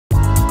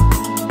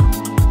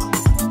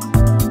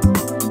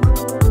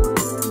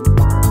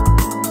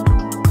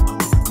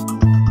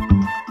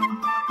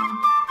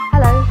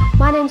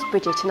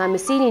Bridget and I'm a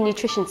Senior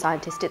Nutrition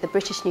Scientist at the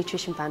British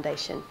Nutrition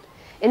Foundation.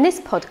 In this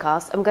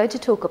podcast, I'm going to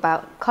talk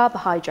about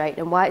carbohydrate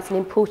and why it's an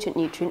important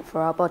nutrient for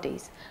our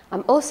bodies.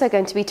 I'm also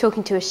going to be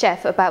talking to a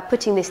chef about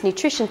putting this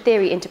nutrition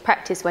theory into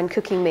practice when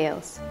cooking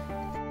meals.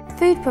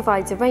 Food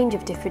provides a range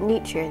of different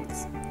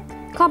nutrients.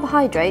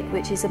 Carbohydrate,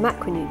 which is a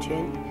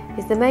macronutrient,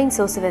 is the main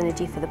source of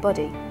energy for the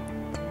body.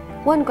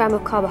 1 gram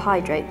of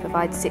carbohydrate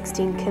provides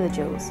 16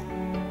 kilojoules.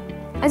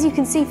 As you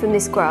can see from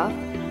this graph,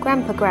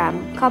 gram per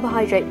gram,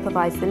 carbohydrate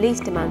provides the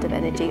least amount of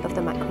energy of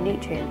the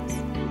macronutrients.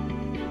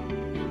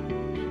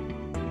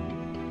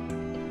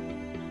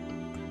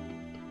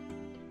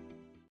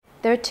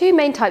 There are 2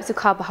 main types of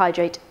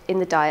carbohydrate in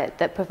the diet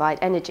that provide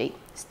energy: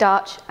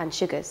 starch and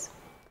sugars.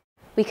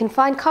 We can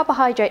find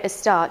carbohydrate as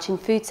starch in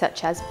foods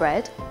such as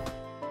bread,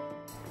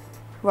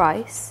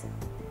 rice,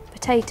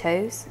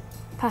 potatoes,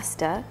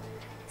 pasta,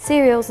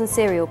 cereals and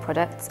cereal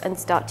products, and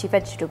starchy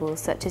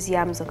vegetables such as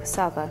yams or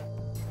cassava.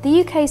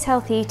 The UK's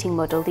healthy eating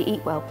model, the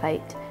Eat Well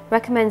plate,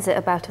 recommends that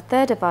about a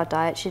third of our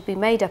diet should be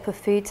made up of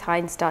foods high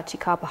in starchy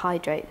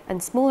carbohydrate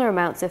and smaller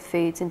amounts of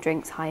foods and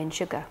drinks high in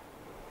sugar.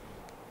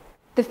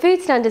 The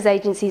Food Standards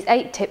Agency's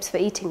 8 tips for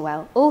eating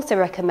well also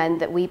recommend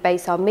that we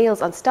base our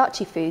meals on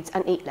starchy foods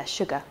and eat less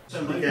sugar.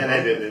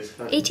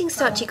 Eating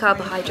starchy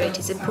carbohydrate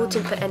is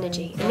important for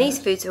energy, and these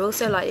foods are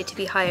also likely to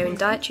be higher in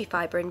dietary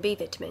fibre and B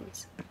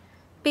vitamins.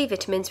 B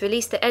vitamins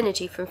release the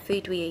energy from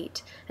food we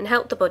eat and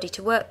help the body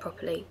to work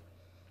properly.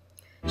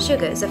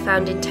 Sugars are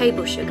found in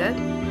table sugar,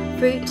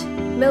 fruit,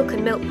 milk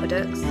and milk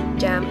products,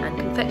 jam and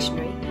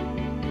confectionery.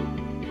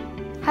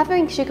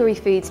 Having sugary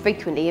foods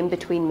frequently in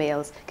between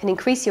meals can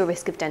increase your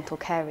risk of dental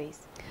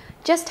caries.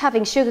 Just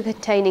having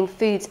sugar-containing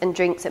foods and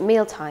drinks at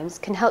meal times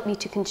can help you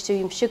to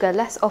consume sugar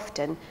less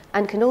often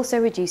and can also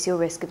reduce your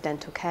risk of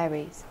dental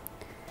caries.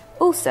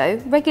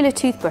 Also, regular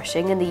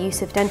toothbrushing and the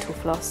use of dental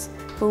floss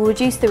will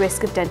reduce the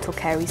risk of dental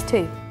caries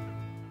too.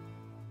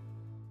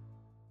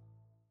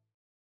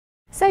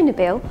 So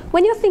Nabil,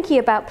 when you're thinking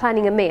about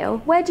planning a meal,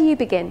 where do you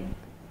begin?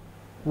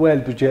 Well,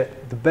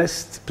 Bridget, the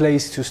best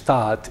place to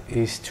start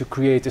is to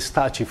create a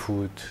starchy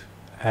food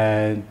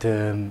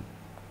and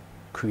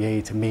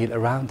create a meal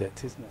around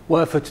it, isn't it?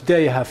 Well, for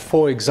today I have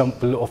 4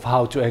 examples of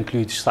how to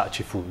include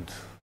starchy food.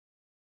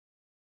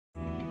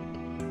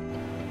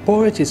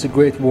 Porridge is a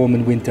great warm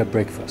and winter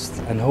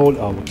breakfast, and whole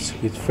oats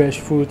with fresh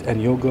fruit and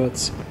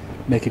yogurts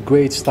make a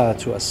great start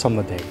to a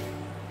summer day.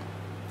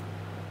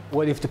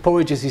 Well, if the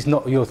porridges is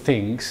not your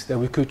things, then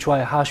we could try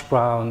a hash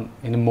brown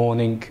in the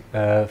morning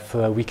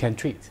for a weekend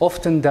treat.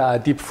 Often they are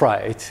deep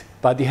fried,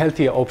 but the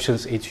healthier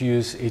options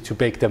is to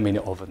bake them in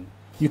the oven.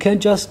 You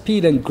can just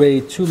peel and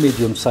grate 2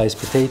 medium-sized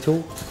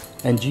potatoes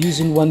and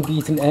using 1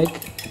 beaten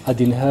egg, add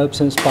in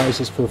herbs and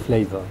spices for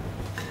flavor.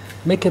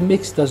 Make a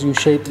mix that you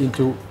shape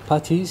into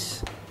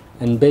patties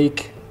and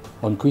bake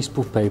on greased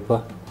proof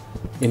paper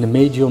in a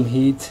medium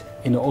heat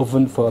in the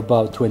oven for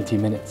about 20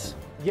 minutes.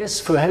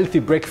 Yes, for a healthy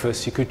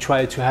breakfast you could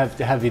try to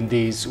having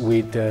these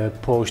with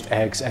poached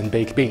eggs and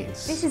baked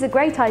beans. This is a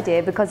great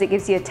idea because it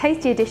gives you a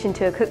tasty addition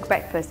to a cooked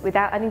breakfast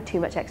without adding too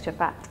much extra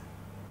fat.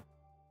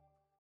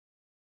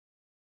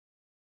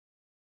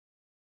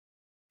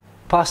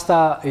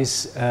 Pasta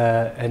is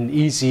an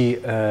easy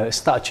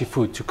starchy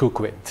food to cook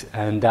with,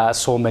 and there are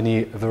so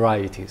many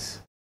varieties.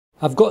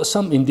 I've got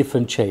some in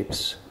different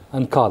shapes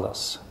and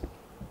colors.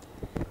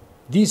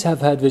 These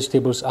have had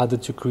vegetables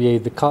added to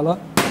create the color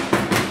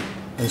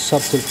and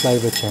subtle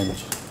flavor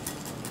change.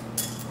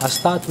 I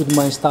start with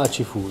my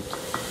starchy food,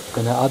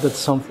 then I added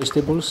some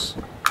vegetables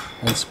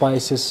and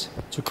spices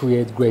to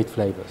create great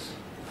flavors.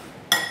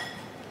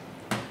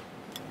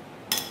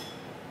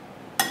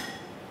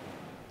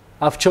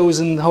 I've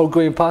chosen whole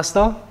grain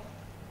pasta.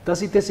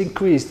 Does it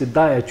increase the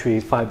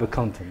dietary fiber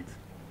content?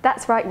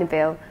 That's right,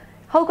 Nabil.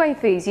 Whole grain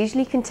foods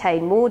usually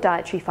contain more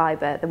dietary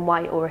fibre than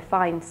white or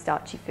refined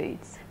starchy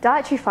foods.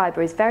 Dietary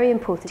fibre is very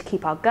important to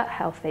keep our gut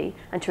healthy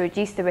and to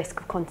reduce the risk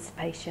of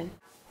constipation.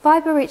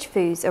 Fibre-rich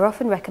foods are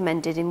often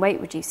recommended in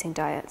weight-reducing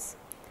diets.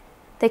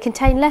 They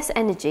contain less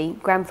energy,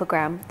 gram for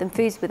gram, than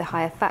foods with a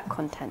higher fat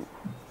content.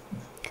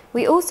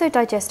 We also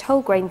digest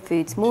whole grain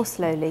foods more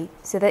slowly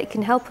so that it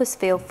can help us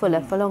feel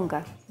fuller for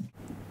longer.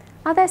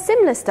 Are there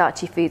similar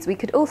starchy foods we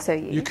could also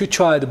use? You could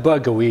try the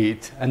burger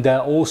wheat, and there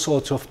are all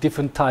sorts of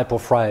different types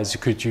of rice you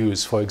could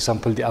use. For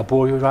example, the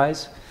arborio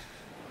rice.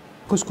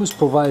 Couscous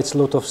provides a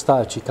lot of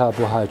starchy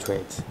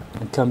carbohydrate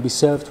and can be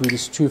served with a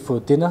stew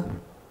for dinner,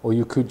 or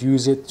you could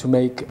use it to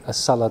make a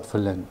salad for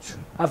lunch.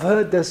 I've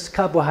heard that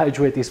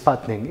carbohydrate is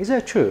fattening. Is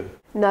that true?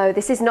 No,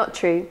 this is not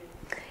true.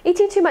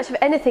 Eating too much of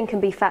anything can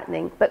be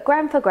fattening, but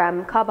gram for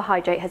gram,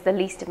 carbohydrate has the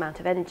least amount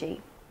of energy.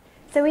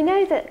 So we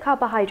know that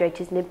carbohydrate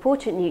is an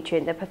important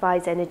nutrient that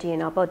provides energy in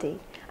our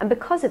body, and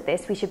because of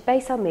this we should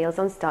base our meals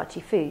on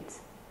starchy foods.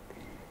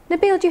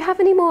 Nabil, do you have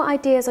any more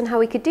ideas on how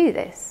we could do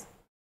this?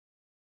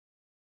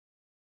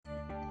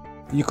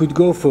 You could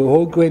go for a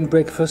whole grain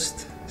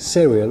breakfast,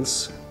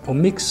 cereals, or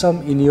mix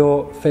some in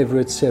your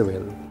favorite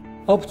cereal.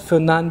 Opt for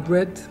naan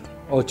bread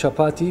or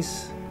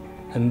chapatis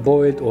and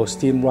boiled or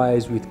steamed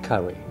rice with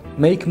curry.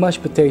 Make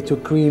mashed potato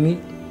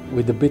creamy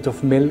with a bit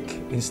of milk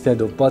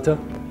instead of butter,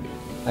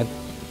 and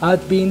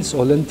add beans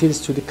or lentils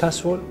to the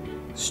casserole,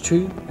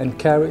 stew, and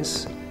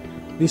carrots.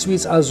 This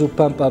will also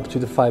pump up to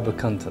the fiber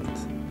content.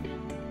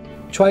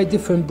 Try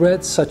different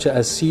breads such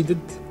as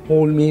seeded,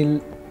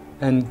 wholemeal,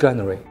 and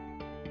granary.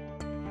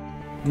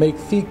 Make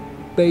thick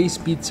base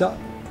pizza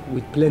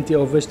with plenty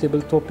of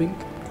vegetable topping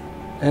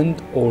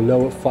and or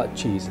lower fat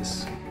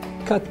cheeses.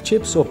 Cut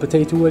chips or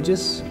potato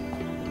wedges.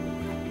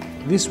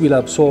 This will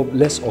absorb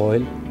less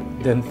oil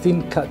than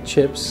thin cut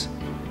chips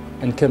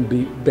and can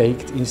be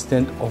baked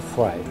instead of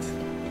fried.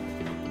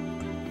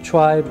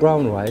 Try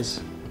brown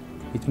rice.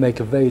 It makes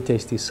a very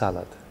tasty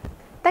salad.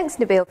 Thanks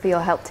Nabil for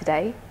your help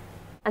today,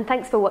 and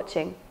thanks for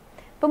watching.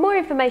 For more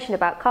information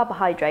about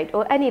carbohydrate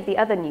or any of the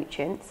other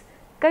nutrients,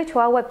 go to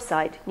our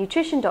website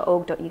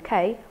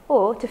nutrition.org.uk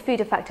or to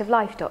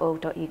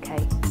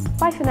foodeffectivelife.org.uk.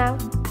 Bye for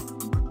now.